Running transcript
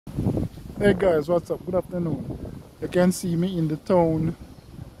Hey guys, what's up? Good afternoon. You can see me in the town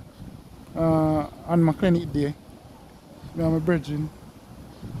on my clinic day. Me and my brethren,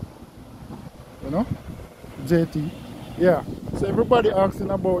 you know, JT. Yeah. So everybody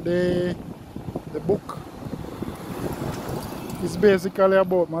asking about the book. It's basically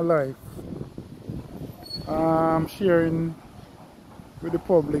about my life. I'm sharing with the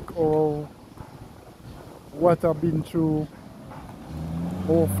public all what I've been through,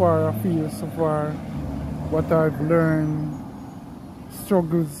 how far I feel so far, what I've learned,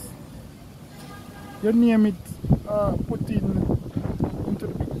 struggles. You name it, put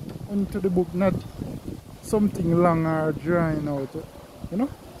into the book, not something long or drawing out, you know.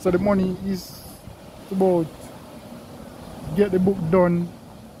 So the money is about get the book done,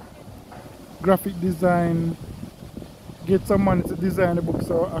 graphic design, get some money to design the book,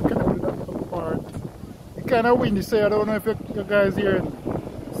 so I can do that part. It kind of windy, so I don't know if you guys hear it.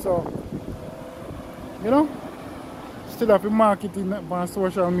 So, you know, still have to marketing on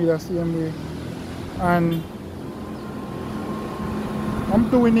social media same way. And I'm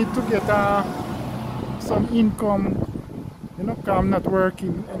doing it to get some income, you know, because I'm not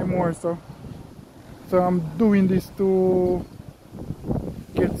working anymore. So I'm doing this to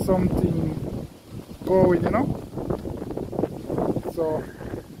get something going, you know. So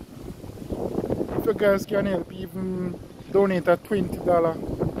if you guys can help, even donate at $20,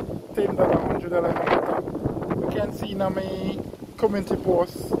 $10, $100, you can see in my community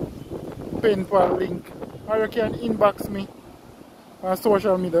post, PayPal link, or you can inbox me on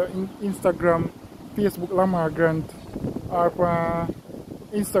social media, Instagram, Facebook Lamar Grant, or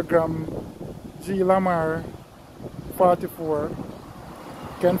Instagram G Lamar 44. You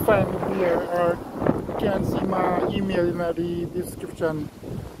can find me there, or you can see my email in the description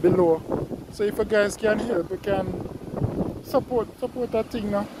below. So if you guys can help, you can support that thing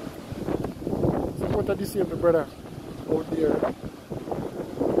now. Support a disabled brother out there.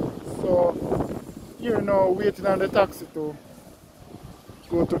 So here now, waiting on the taxi to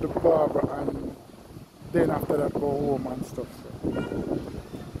go to the barber, and then after that go home and stuff.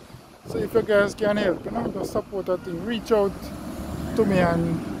 So if you guys can help, you know, just support that thing. Reach out to me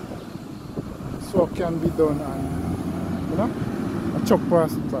and so it can be done, and you know, a chop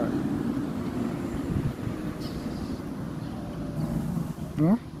pass it by. You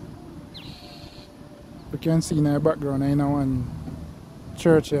know? You can see in the background I know one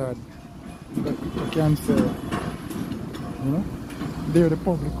churchyard. But you can see, you know, there the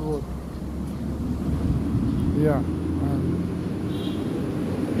public road. Yeah.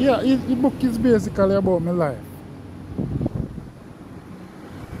 Yeah, the book is basically about my life.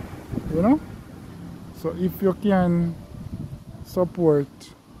 You know? So if you can support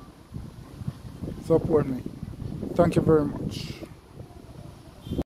me. Thank you very much.